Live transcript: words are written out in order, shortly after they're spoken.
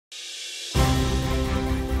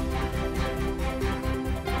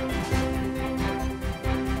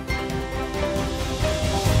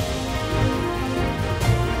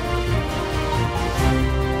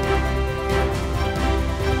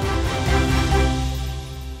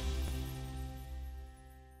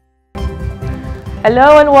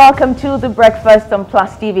Hello and welcome to the breakfast on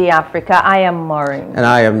Plus TV Africa. I am Maureen. And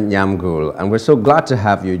I am Nyamgul, and we're so glad to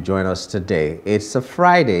have you join us today. It's a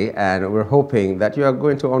Friday, and we're hoping that you are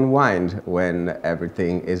going to unwind when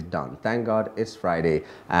everything is done. Thank God it's Friday,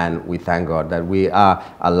 and we thank God that we are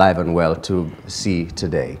alive and well to see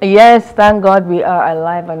today. Yes, thank God we are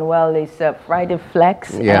alive and well. It's a Friday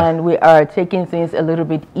flex, and we are taking things a little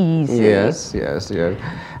bit easy. Yes.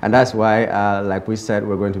 And that's why, like we said,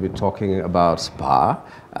 we're going to be talking about spa.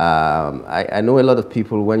 I know a lot of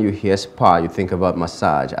people, when you hear spa, you think about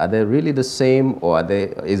massage. Are they really the same, or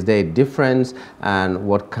is there a difference, and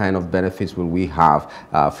what kind of benefits will we have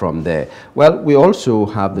from there? Well, we also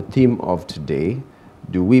have the theme of today.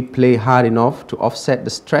 Do we play hard enough to offset the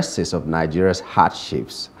stresses of Nigeria's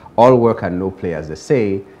hardships? All work and no play, as they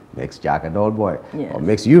say, makes Jack a dull boy, or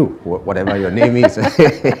makes you, whatever your name is.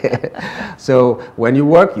 So when you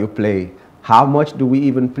work, you play. How much do we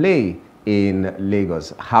even play in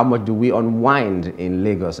Lagos? How much do we unwind in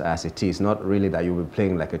Lagos as it is? Not really that you'll be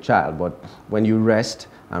playing like a child, but when you rest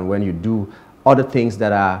and when you do other things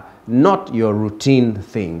that are not your routine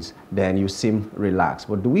things, then you seem relaxed.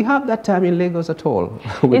 But do we have that time in Lagos at all?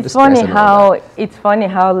 It's funny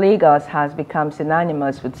how Lagos has become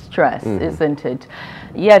synonymous with stress, isn't it?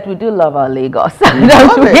 Yet we do love our Lagos.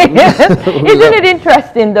 Don't we? Isn't it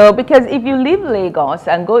interesting though? Because if you leave Lagos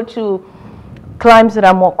and go to climes that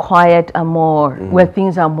are more quiet and more where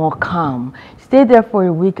things are more calm, stay there for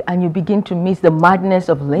a week and you begin to miss the madness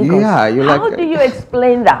of Lagos. Yeah, how do you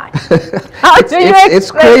explain that? How do you explain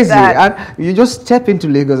it's crazy. that? And you just step into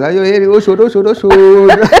Lagos and you're hearing, and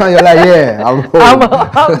you're like, yeah, I'm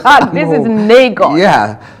home. This is Lagos.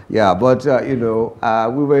 Yeah, but you know,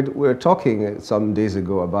 we were talking some days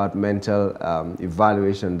ago about mental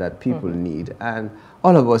evaluation that people need, and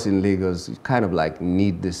all of us in Lagos kind of like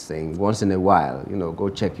need this thing once in a while. You know, go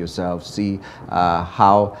check yourself, see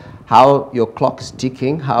how your clock is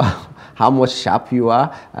ticking, how much sharp you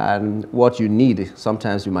are, and what you need.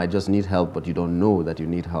 Sometimes you might just need help, but you don't know that you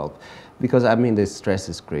need help, because I mean the stress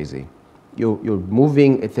is crazy. You're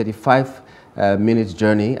moving a 35 minutes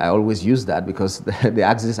journey. I always use that because the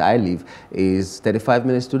axis I live is 35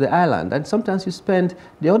 minutes to the island, and sometimes you spend,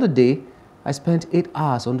 the other day I spent 8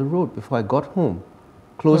 hours on the road before I got home.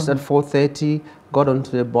 Closed at 4:30, got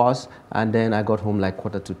onto the bus, and then I got home like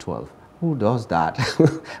 11:45. Who does that?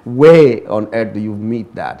 Where on earth do you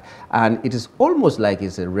meet that? And it is almost like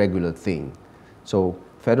it's a regular thing. So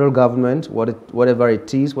federal government, whatever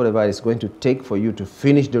it is going to take for you to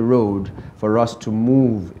finish the road, for us to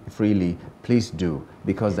move freely, please do,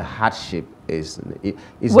 because the hardship is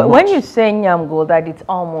when you say, Nyamgo, that it's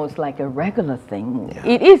almost like a regular thing,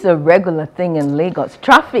 it is a regular thing in Lagos.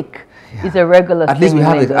 Traffic is a regular thing. At least we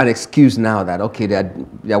have an excuse now that, okay,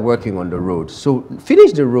 they're working on the road. So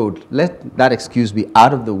finish the road, let that excuse be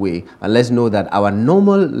out of the way, and let's know that our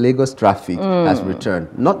normal Lagos traffic has returned,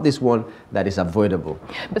 not this one that is avoidable.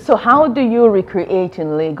 But so how do you recreate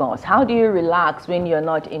in Lagos? How do you relax when you're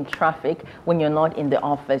not in traffic, when you're not in the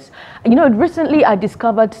office? You know, recently I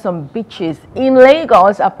discovered some beaches in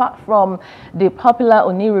Lagos, apart from the popular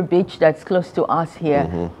Oniru beach that's close to us here.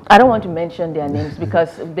 I don't want to mention their names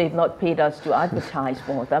because they've not paid us to advertise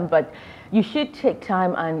for them, but you should take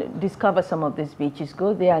time and discover some of these beaches.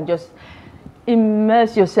 Go there and just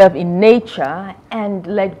immerse yourself in nature and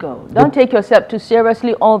let go. Don't take yourself too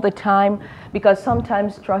seriously all the time, because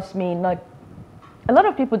sometimes, trust me, a lot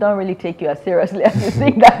of people don't really take you as seriously as you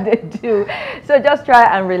think that they do. So just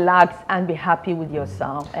try and relax and be happy with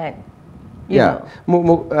yourself. And you know.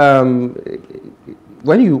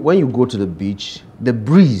 When you go to the beach, the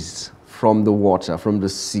breeze from the water, from the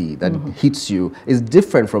sea that hits you is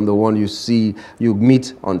different from the one you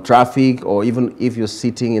meet on traffic, or even if you're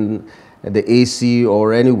sitting in the AC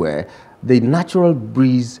or anywhere. The natural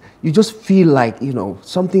breeze, you just feel like, you know,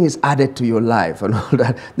 something is added to your life and all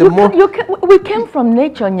that. We came from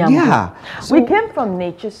nature, Nyambo. Yeah. So we came from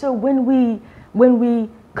nature. So when we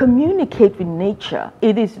communicate with nature,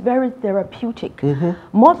 it is very therapeutic,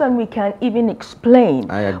 more than we can even explain.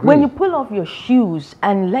 I agree. When you pull off your shoes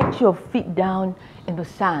and let your feet down in the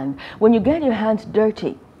sand, when you get your hands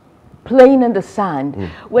dirty, playing in the sand,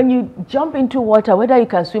 when you jump into water, whether you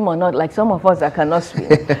can swim or not, like some of us that cannot swim,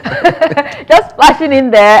 just splashing in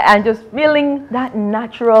there and just feeling that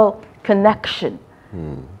natural connection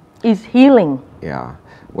is healing. Yeah.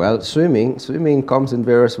 Well, swimming comes in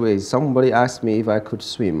various ways. Somebody asked me if I could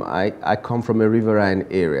swim. I come from a riverine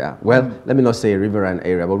area. Well, let me not say a riverine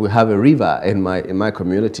area, but we have a river in my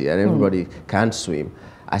community, and everybody can't swim.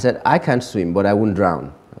 I said, I can't swim, but I won't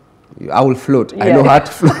drown. I will float. Yeah. I know how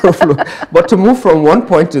to float. But to move from one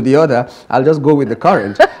point to the other, I'll just go with the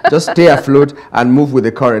current. Just stay afloat and move with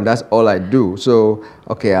the current. That's all I do. So,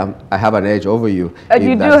 okay, I have an edge over you.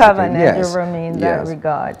 You do have an edge over me in that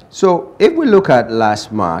regard. So, if we look at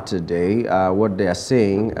LASMA today, what they are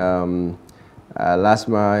saying,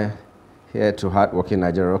 LASMA here to hardworking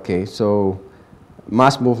Nigeria. Okay, so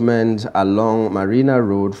mass movement along Marina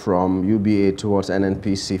Road from UBA towards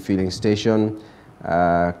NNPC filling station,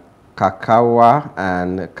 Kakawa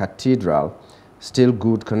and Cathedral. Still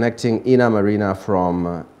good, connecting inner Marina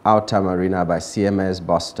from outer Marina by CMS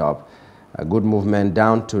bus stop. A good movement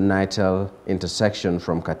down to Nitel intersection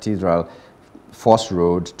from Cathedral. Force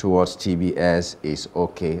Road towards TBS is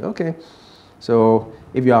okay. Okay. So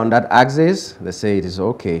if you're on that axis, they say it is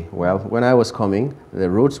okay. Well, when I was coming, the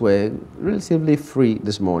roads were relatively free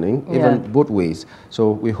this morning, even both ways.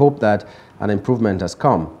 So we hope that an improvement has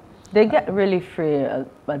come. They get really free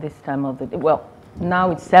by this time of the day. Well,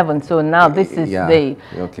 now it's 7, so now this is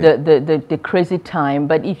the crazy time.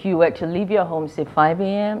 But if you were to leave your home, say 5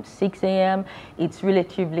 a.m., 6 a.m., it's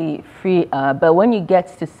relatively free. But when you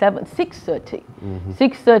get to 6:30,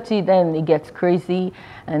 6:30, then it gets crazy.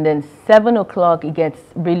 And then 7 o'clock, it gets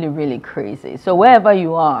really, really crazy. So wherever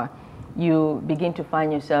you are, you begin to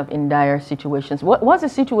find yourself in dire situations. What's the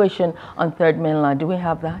situation on Third Mainland? Do we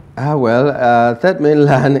have that? Well, Third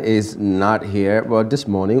Mainland is not here, but this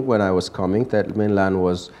morning when I was coming, Third Mainland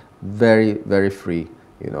was very, very free,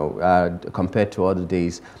 you know, compared to other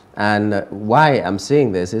days. And why I'm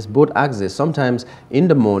saying this is both axes. Sometimes in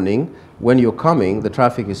the morning, when you're coming, the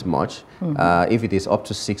traffic is much. If it is up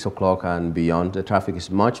to 6 o'clock and beyond, the traffic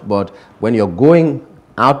is much. But when you're going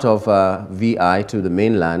out of VI to the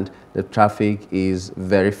mainland, the traffic is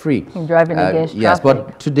very free. Driving against yes, traffic.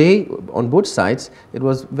 but today on both sides, it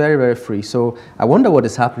was very, very free. So I wonder what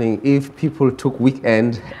is happening if people took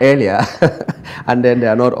weekend earlier and then they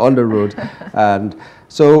are not on the road. And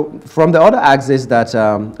so from the other axis that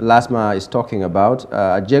LASMA is talking about,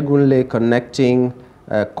 Jegunle connecting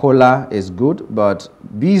Kola is good, but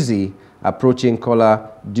busy approaching Kola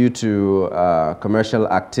due to commercial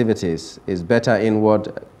activities is better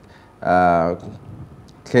inward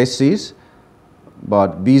cases,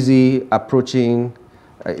 but busy approaching.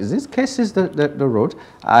 Is this cases the road?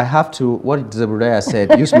 I have to, what Zebraya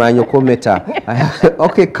said, use my Yokometa.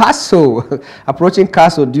 Okay, Castle, approaching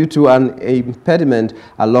Castle due to an impediment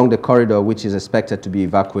along the corridor, which is expected to be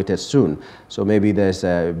evacuated soon. So maybe there's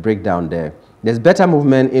a breakdown there. There's better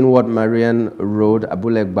movement inward Marian Road,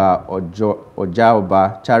 Abulegba,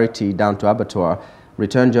 Ojaoba, Charity down to Abattoir.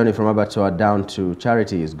 Return journey from Abattoir down to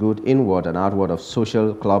Charity is good. Inward and outward of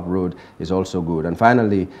Social Club Road is also good. And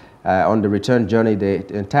finally, on the return journey,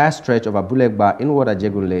 the entire stretch of Abulegba inward at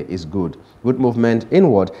Jegunle is good. Good movement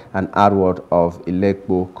inward and outward of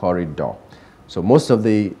Ilekbo corridor. So most of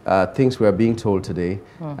the things we are being told today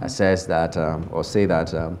says that, or say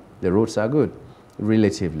that the roads are good.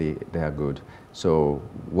 Relatively, they are good. So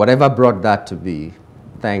whatever brought that to be,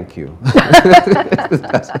 thank you.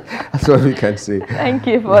 that's what we can say. Thank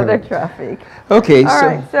you for the traffic. Okay. All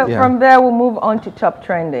right, so from there we'll move on to top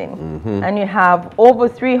trending. And you have over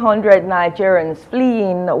 300 Nigerians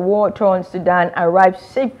fleeing war-torn Sudan arrived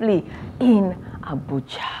safely in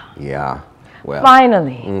Abuja. Yeah. Well,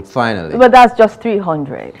 finally. Finally. But that's just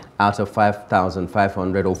 300. Out of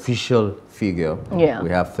 5,500 official figure,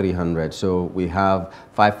 we have 300. So we have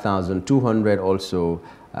 5,200 also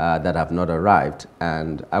that have not arrived.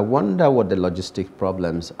 And I wonder what the logistic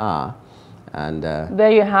problems are. And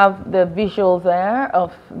there you have the visual there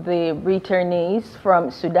of the returnees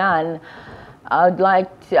from Sudan.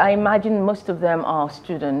 I imagine most of them are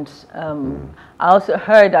students. I also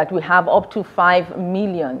heard that we have up to 5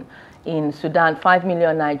 million in Sudan, 5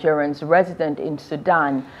 million Nigerians resident in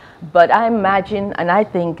Sudan. But I imagine, and I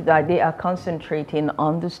think that they are concentrating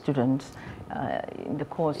on the students in the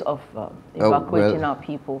course of evacuating our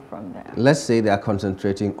people from there. Let's say they are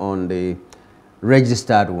concentrating on the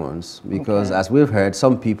registered ones, because as we've heard,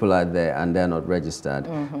 some people are there and they're not registered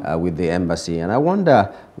with the embassy. And I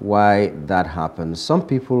wonder why that happens. Some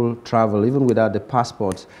people travel even without the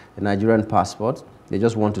passport, the Nigerian passport. They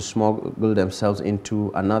just want to smuggle themselves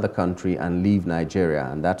into another country and leave Nigeria,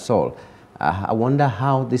 and that's all. I wonder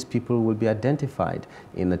how these people will be identified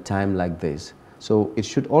in a time like this. So it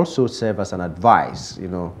should also serve as an advice, you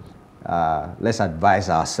know. Let's advise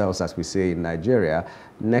ourselves, as we say in Nigeria.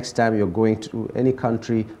 Next time you're going to any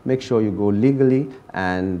country, make sure you go legally,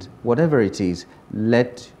 and whatever it is,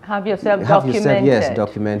 have yourself documented. Yes,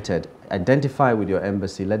 documented. identify with your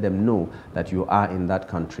embassy, let them know that you are in that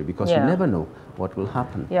country, because you never know what will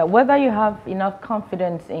happen. Yeah, whether you have enough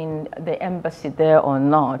confidence in the embassy there or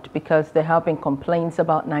not, because there have been complaints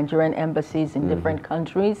about Nigerian embassies in different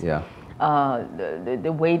countries. Yeah.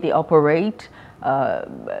 The way they operate,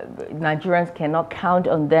 Nigerians cannot count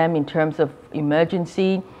on them in terms of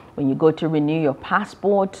emergency. When you go to renew your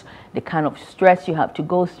passport, the kind of stress you have to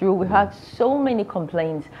go through. We've had so many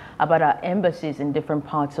complaints about our embassies in different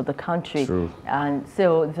parts of the country. True. And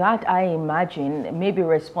so that, I imagine, may be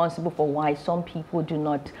responsible for why some people do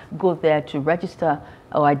not go there to register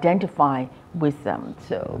or identify with them.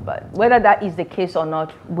 So, but whether that is the case or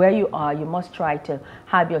not, where you are, you must try to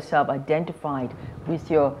have yourself identified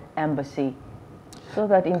with your embassy, so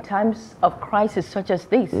that in times of crisis such as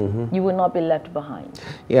this, you will not be left behind.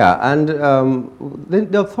 Yeah, and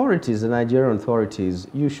the authorities, the Nigerian authorities,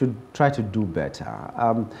 you should try to do better.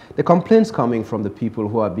 The complaints coming from the people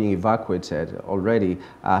who are being evacuated already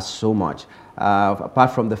are so much.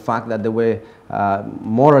 Apart from the fact that they were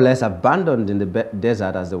more or less abandoned in the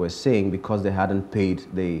desert, as they were saying, because they hadn't paid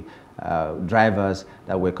the drivers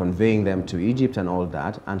that were conveying them to Egypt and all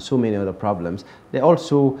that, and so many other problems. They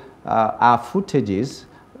also are footages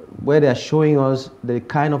where they are showing us the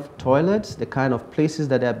kind of toilets, the kind of places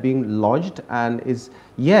that are being lodged, and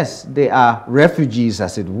yes, they are refugees,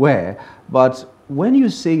 as it were, but when you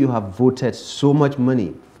say you have voted so much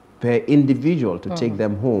money per individual to take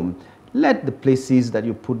them home, let the places that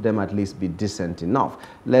you put them at least be decent enough.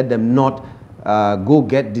 Let them not go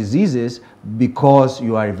get diseases because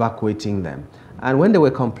you are evacuating them. And when they were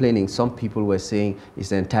complaining, some people were saying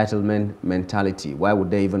it's an entitlement mentality. Why would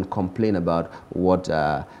they even complain about what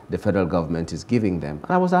the federal government is giving them?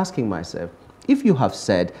 And I was asking myself, if you have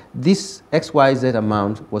said this XYZ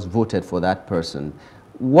amount was voted for that person,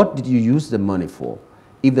 what did you use the money for?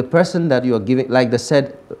 If the person that you are giving, like they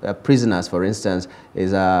said, prisoners, for instance,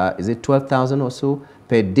 is it 12,000 or so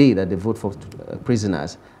per day that they vote for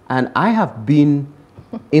prisoners? And I have been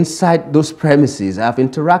inside those premises. I have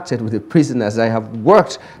interacted with the prisoners. I have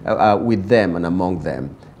worked with them and among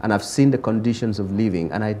them. And I've seen the conditions of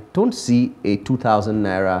living. And I don't see a 2,000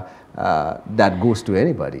 naira that goes to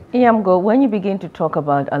anybody. Iyamgo, when you begin to talk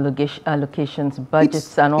about allocations,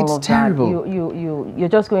 budgets, and all of terrible. that, you're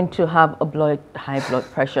just going to have high blood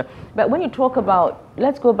pressure. But when you talk about,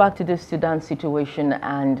 let's go back to the Sudan situation,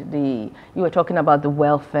 and you were talking about the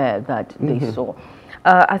welfare that they saw.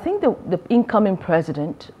 I think the incoming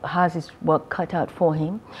president has his work cut out for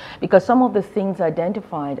him, because some of the things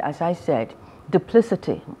identified, as I said,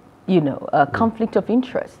 duplicity, conflict of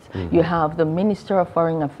interest. You have the Minister of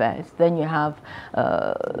Foreign Affairs, then you have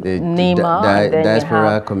NEMA, then Diaspora you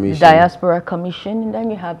have Commission. Diaspora Commission, and then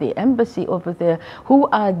you have the embassy over there. Who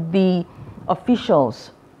are the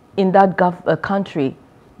officials in that country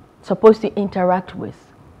supposed to interact with?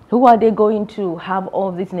 Who are they going to have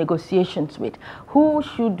all these negotiations with? Who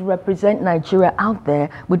should represent Nigeria out there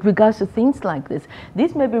with regards to things like this?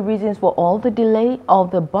 These may be reasons for all the delay, all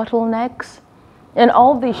the bottlenecks, and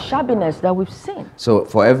all the shabbiness that we've seen. So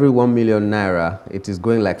for every 1 million naira, it is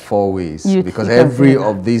going like 4 ways, because every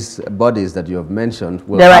of these bodies that you have mentioned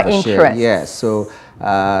will have a share. Yes, so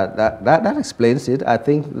that explains it. I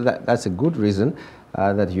think that's a good reason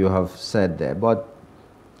that you have said there. But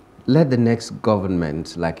let the next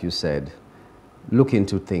government, like you said, look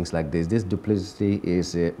into things like this. This duplicity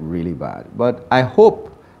is really bad. But I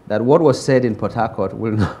hope that what was said in Port Harcourt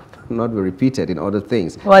will not be repeated in other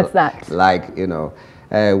things. What's that? Like,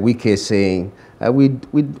 Wike saying, we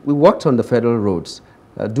worked on the federal roads.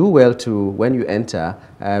 Do well to, when you enter,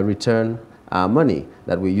 return our money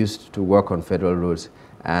that we used to work on federal roads.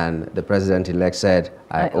 And the president-elect said,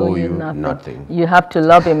 I owe you nothing. You have to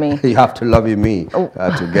lobby me. You have to lobby me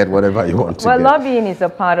to get whatever you want to get. Well, lobbying is a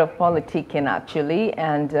part of politicking, actually.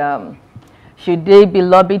 And should they be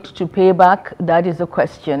lobbied to pay back? That is a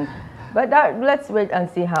question. But let's wait and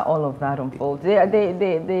see how all of that unfolds.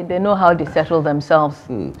 They know how they settle themselves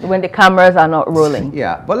when the cameras are not rolling.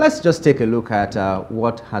 Yeah, but let's just take a look at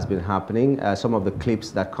what has been happening. Some of the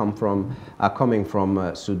clips that are coming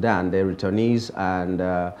from Sudan, they're returnees,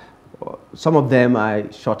 and some of them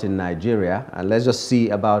are shot in Nigeria. And let's just see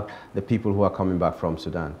about the people who are coming back from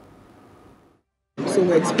Sudan. So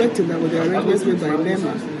we're expecting that with the arrangements made by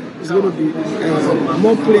NEMA, it's going to be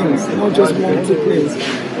more planes, not just 1 or 2 planes,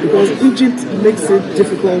 because Egypt makes it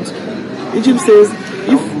difficult. Egypt says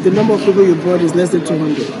if the number of people you brought is less than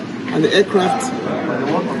 200 and the aircraft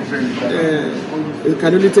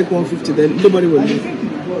can only take 150, then nobody will leave.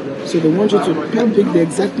 So they want you to pick the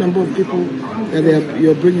exact number of people that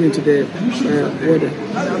you're bringing into the border.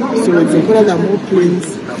 So it's important that more planes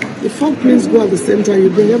If 4 planes go at the same time, you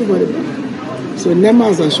bring everybody back. So NEMA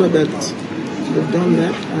has assured that they've done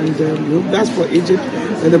that, and we hope that's for Egypt.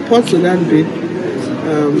 And the Port Sudan bid,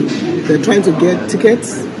 they're trying to get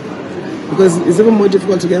tickets, because it's even more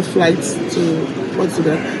difficult to get flights to Port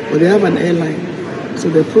Sudan, but they have an airline. So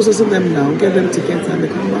they're processing them now, get them tickets, and they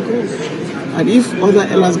come back home. And if other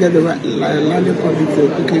airlines get the landing permit,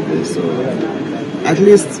 they'll quickly go. So at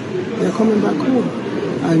least they're coming back home.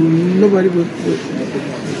 And nobody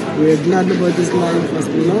we're glad nobody's life has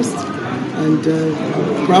been lost. And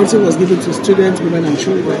priority was given to students, women, and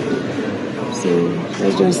children. So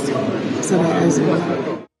let's just set our eyes on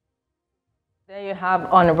that. There you have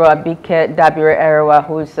Honorable Abike Dabire Erewa,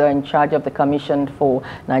 who's in charge of the Commission for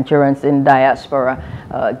Nigerians in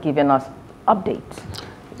Diaspora, giving us updates.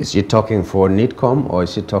 Is she talking for NITCOM, or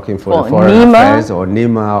is she talking for the Foreign Affairs or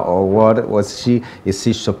NIMA, or what? Is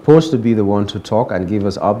she supposed to be the one to talk and give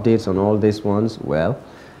us updates on all these ones? Well,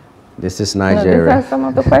 this is Nigeria. No, these are some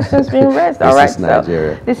of the questions being raised. All right, is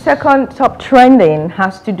Nigeria. So the second top trending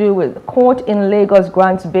has to do with court in Lagos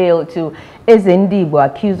grants bail to Ndigbo,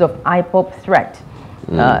 accused of IPOB threat.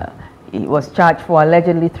 He was charged for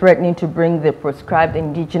allegedly threatening to bring the proscribed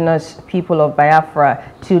indigenous people of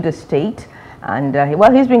Biafra to the state. And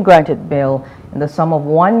well, he's been granted bail in the sum of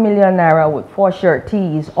 1 million naira with 4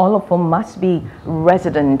 sureties, all of whom must be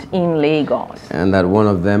resident in Lagos. And that one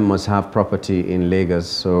of them must have property in Lagos,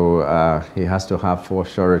 so he has to have 4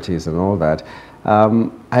 sureties and all that.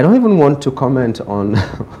 I don't even want to comment on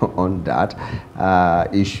on that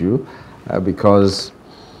issue because,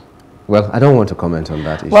 well, I don't want to comment on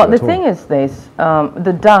that issue. Well, the thing is this: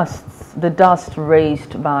 the dust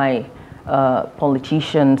raised by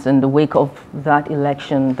politicians in the wake of that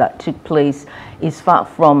election that took place is far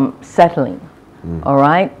from settling. All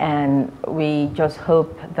right, and we just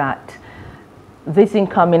hope that this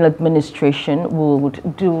incoming administration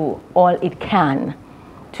would do all it can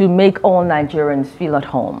to make all Nigerians feel at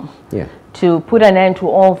home, to put an end to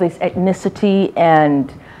all this ethnicity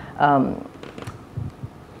and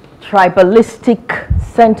tribalistic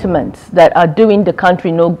sentiments that are doing the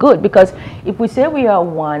country no good. Because if we say we are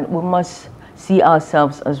one, we must see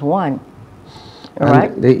ourselves as one. All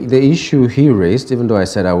right? The issue he raised, even though I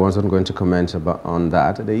said I wasn't going to comment on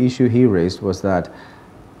that, the issue he raised was that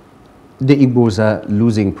the Igbos are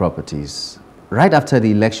losing properties. Right after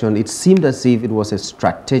the election, it seemed as if it was a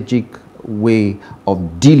strategic way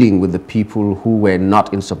of dealing with the people who were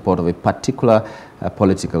not in support of a particular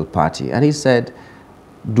political party. And he said,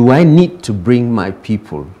 do I need to bring my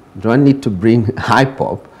people, do I need to bring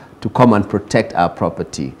IPOB to come and protect our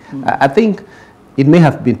property? I think it may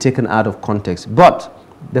have been taken out of context, but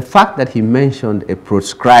the fact that he mentioned a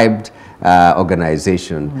proscribed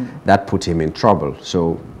organization, that put him in trouble.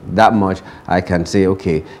 So that much I can say,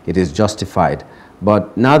 okay, it is justified.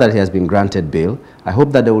 But now that he has been granted bail, I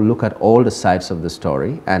hope that they will look at all the sides of the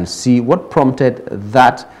story and see what prompted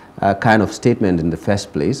that kind of statement in the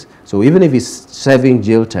first place. So even if he's serving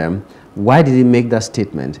jail term, why did he make that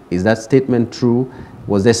statement? Is that statement true?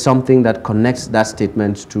 Was there something that connects that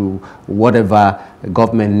statement to whatever the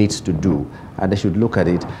government needs to do? And they should look at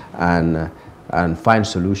it and find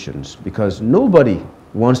solutions, because nobody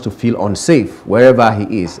wants to feel unsafe wherever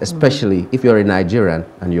he is, especially if you're a Nigerian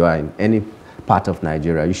and you are in any part of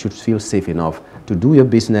Nigeria. You should feel safe enough to do your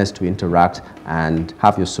business, to interact and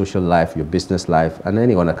have your social life, your business life, and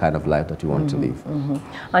any other kind of life that you want to live.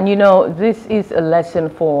 And you know, this is a lesson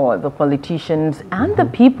for the politicians and the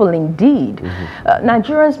people indeed.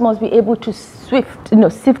 Nigerians must be able to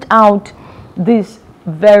sift out these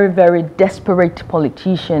very, very desperate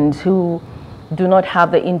politicians who do not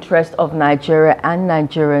have the interest of Nigeria and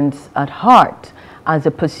Nigerians at heart as they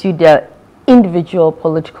pursue their individual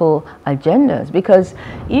political agendas. Because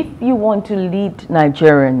if you want to lead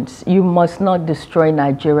Nigerians, you must not destroy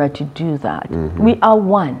Nigeria to do that. We are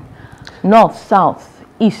one. North, south,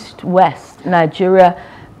 east, west. Nigeria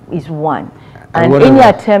is one. And any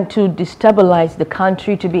attempt to destabilize the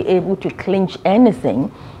country to be able to clinch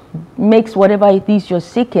anything makes whatever it is you're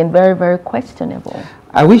seeking very, very questionable.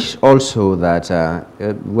 I wish also that,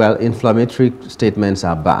 well, inflammatory statements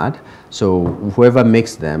are bad, so whoever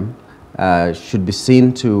makes them should be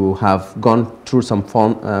seen to have gone through some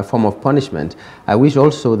form of punishment. I wish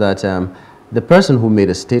also that the person who made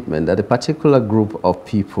a statement that a particular group of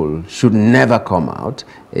people should never come out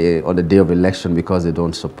on the day of election because they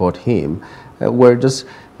don't support him, I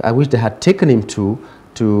wish they had taken him to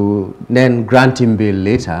then grant him bail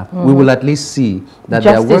later. We will at least see that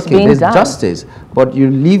they are working. There's justice. But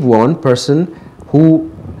you leave one person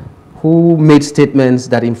who who made statements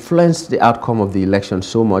that influenced the outcome of the election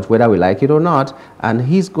so much, whether we like it or not, and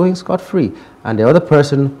he's going scot-free. And the other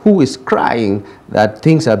person who is crying that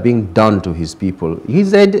things are being done to his people,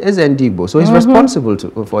 he's Ndigbo, so he's responsible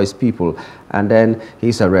for his people, and then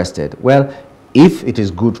he's arrested. Well, if it is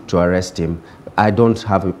good to arrest him, I don't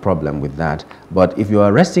have a problem with that. But if you're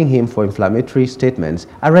arresting him for inflammatory statements,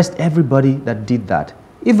 arrest everybody that did that.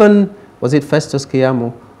 Even, was it Festus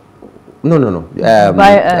Keyamo? No.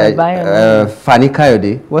 Fani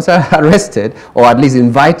Kayode was arrested, or at least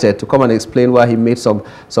invited to come and explain why he made some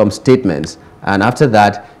statements. And after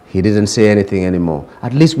that, he didn't say anything anymore.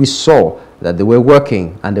 At least we saw that they were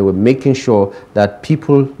working and they were making sure that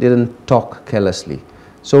people didn't talk carelessly.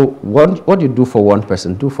 So what you do for one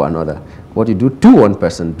person, do for another. What you do to one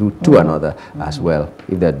person, do to another as well,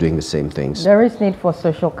 if they're doing the same things. There is need for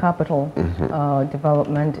social capital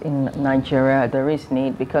development in Nigeria. There is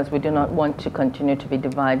need, because we do not want to continue to be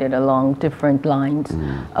divided along different lines.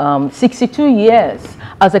 62 years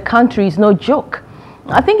as a country is no joke.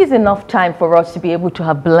 I think it's enough time for us to be able to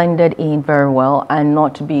have blended in very well and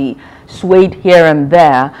not to be swayed here and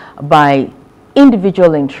there by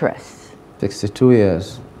individual interests. 62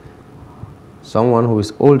 years. Someone who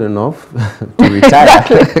is old enough to retire.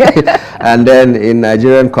 And then in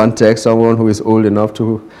Nigerian context, someone who is old enough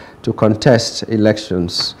to contest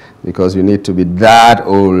elections, because you need to be that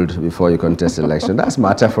old before you contest election. That's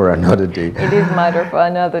matter for another day. It is matter for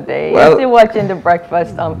another day. Well, You're still watching The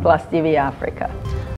Breakfast on Plus TV Africa.